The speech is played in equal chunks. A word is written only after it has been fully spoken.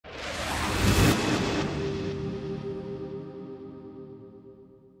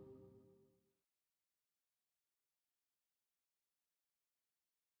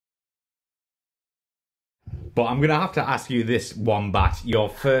But I'm going to have to ask you this, Wombat. Your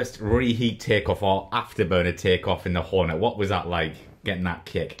first reheat takeoff or afterburner takeoff in the Hornet. What was that like, getting that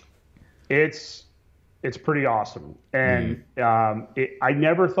kick? It's pretty awesome. And I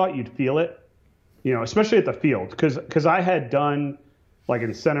never thought you'd feel it, you know, especially at the field. Because I had done like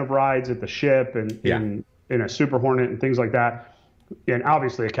incentive rides at the ship and in a Super Hornet and things like that. And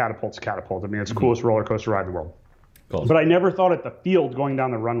obviously a catapult's a catapult. I mean, it's the coolest roller coaster ride in the world. Cool. But I never thought at the field going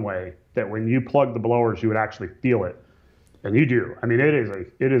down the runway that when you plug the blowers, you would actually feel it. And you do. I mean, it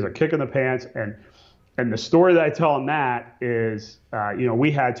is a kick in the pants. And the story that I tell on that is, you know,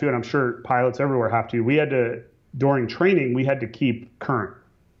 we had to, and I'm sure pilots everywhere have to, we had to, during training, we had to keep current,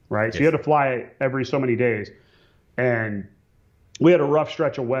 right? Yes. So you had to fly every so many days. And we had a rough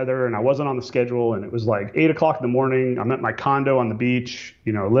stretch of weather, and I wasn't on the schedule, and it was like 8 o'clock in the morning. I'm at my condo on the beach,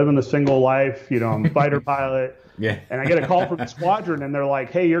 you know, living the single life, you know, I'm a fighter pilot. Yeah. And I get a call from the squadron, and they're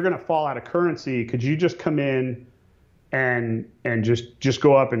like, hey, you're going to fall out of currency. Could you just come in and just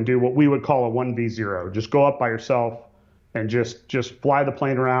go up and do what we would call a 1v0? Just go up by yourself and just fly the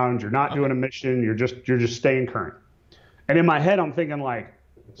plane around. You're not doing a mission. You're just staying current. And in my head, I'm thinking like,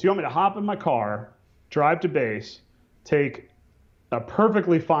 so you want me to hop in my car, drive to base, take a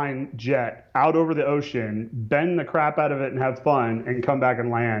perfectly fine jet out over the ocean, bend the crap out of it and have fun, and come back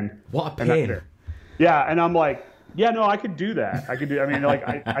and land. What a pain. Yeah, and I'm like, yeah, no, I could do that. I mean, like,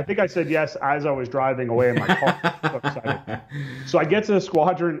 I think I said yes as I was driving away in my car. So excited. So I get to the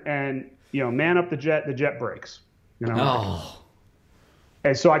squadron and, you know, man up the jet breaks. You know? Oh.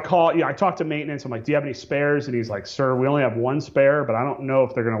 And so I talk to maintenance. I'm like, do you have any spares? And he's like, sir, we only have one spare, but I don't know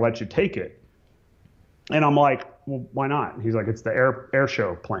if they're going to let you take it. And I'm like, well, why not? And he's like, it's the air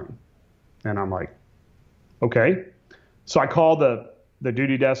show plane. And I'm like, okay. So I call the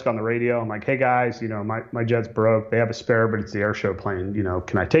duty desk on the radio. I'm like, hey guys, you know, my jet's broke. They have a spare, but it's the air show plane. You know,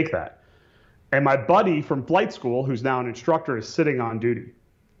 can I take that? And my buddy from flight school, who's now an instructor, is sitting on duty.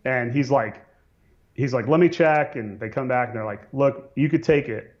 And he's like, let me check. And they come back and they're like, look, you could take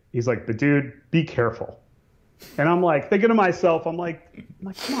it. He's like, but dude, be careful. And I'm like, thinking to myself, I'm like,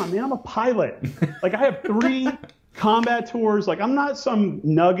 come on, man, I'm a pilot. Like, I have 3 combat tours. Like, I'm not some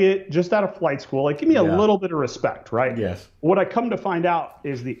nugget just out of flight school. Like, give me a little bit of respect, right? Yes. What I come to find out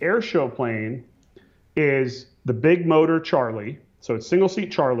is the air show plane is the big motor Charlie. So it's single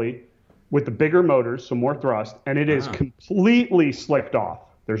seat Charlie with the bigger motors, so more thrust, and it is completely slicked off.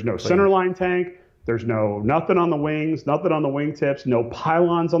 There's no centerline tank. There's nothing on the wings, nothing on the wingtips, no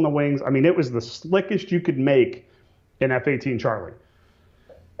pylons on the wings. I mean, it was the slickest you could make in F-18 Charlie.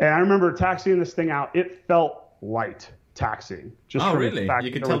 And I remember taxiing this thing out. It felt light taxiing. Oh, really?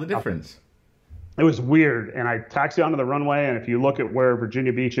 You could tell the difference. It was weird. And I taxi onto the runway, and if you look at where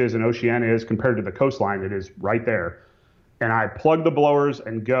Virginia Beach is and Oceana is compared to the coastline, it is right there. And I plug the blowers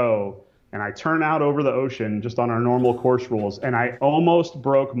and go, and I turn out over the ocean just on our normal course rules, and I almost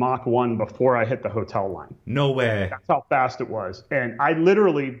broke Mach 1 before I hit the hotel line. No way. That's how fast it was. And I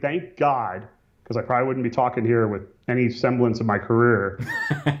literally, thank God, because I probably wouldn't be talking here with any semblance of my career,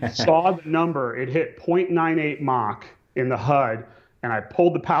 saw the number. It hit 0.98 Mach in the HUD, and I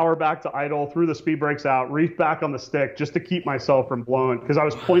pulled the power back to idle, threw the speed brakes out, reefed back on the stick just to keep myself from blowing, because I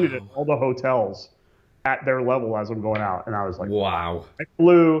was pointed at all the hotels at their level as I'm going out. And I was like, wow. I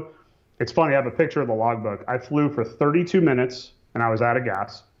flew. It's funny, I have a picture of the logbook. I flew for 32 minutes, and I was out of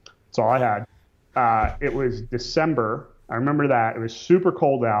gas. That's all I had. It was December. I remember that. It was super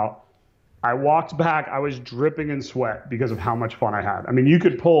cold out. I walked back. I was dripping in sweat because of how much fun I had. I mean, you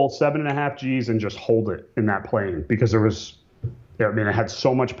could pull 7.5 Gs and just hold it in that plane because there was, I mean, it had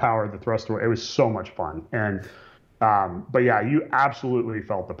so much power, the thrust. It was so much fun. And, but yeah, you absolutely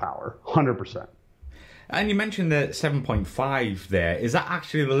felt the power, 100%. And you mentioned the 7.5 there. Is that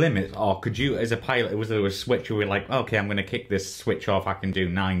actually the limit? Or could you, as a pilot, was there a switch where you were like, okay, I'm going to kick this switch off, I can do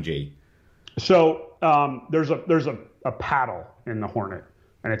 9G? So there's a paddle in the Hornet,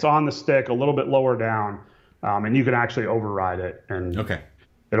 and it's on the stick a little bit lower down, and you can actually override it, and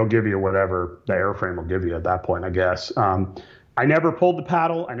it'll give you whatever the airframe will give you at that point, I guess. I never pulled the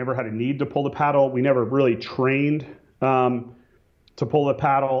paddle. I never had a need to pull the paddle. We never really trained to pull the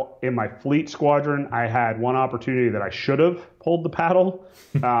paddle. In my fleet squadron, I had one opportunity that I should have pulled the paddle.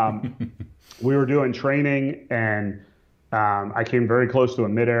 We were doing training, and I came very close to a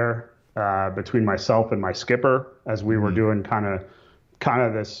midair between myself and my skipper as we were doing kind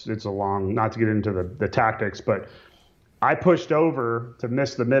of this. It's a long, not to get into the tactics, but I pushed over to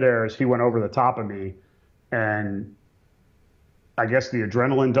miss the midair as he went over the top of me, and I guess the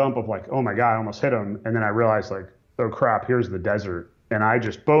adrenaline dump of like, oh my God, I almost hit him, and then I realized like, oh crap, here's the desert. And I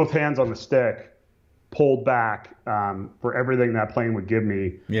just, both hands on the stick, pulled back for everything that plane would give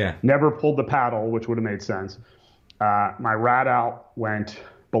me. Yeah. Never pulled the paddle, which would have made sense. My rat out went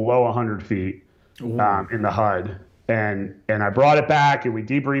below 100 feet in the HUD. And I brought it back and we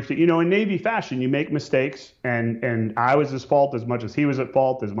debriefed it. You know, in Navy fashion, you make mistakes. And I was at fault as much as he was at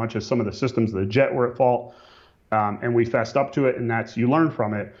fault, as much as some of the systems of the jet were at fault. And we fessed up to it, and you learn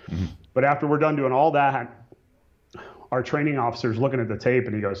from it. Mm-hmm. But after we're done doing all that, our training officer's looking at the tape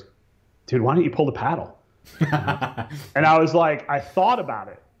and he goes, dude, why don't you pull the paddle? And I was like, I thought about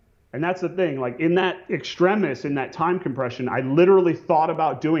it. And that's the thing, like in that extremis, in that time compression, I literally thought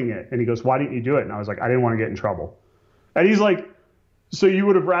about doing it. And he goes, why didn't you do it? And I was like, I didn't want to get in trouble. And he's like, so you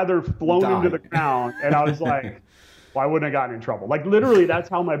would have rather flown into the ground? And I was like, well, I wouldn't have gotten in trouble. Like literally, that's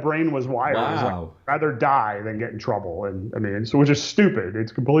how my brain was wired. Wow. It was like, rather die than get in trouble. And I mean, so which is stupid.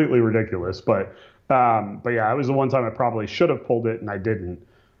 It's completely ridiculous. But yeah, it was the one time I probably should have pulled it and I didn't.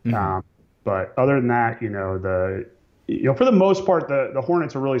 Mm-hmm. But other than that, you know, for the most part, the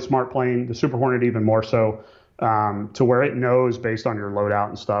Hornet's a really smart plane. The Super Hornet even more so, to where it knows based on your loadout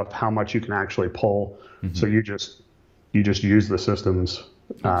and stuff how much you can actually pull. Mm-hmm. So you just use the systems.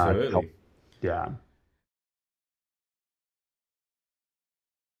 Absolutely. Yeah.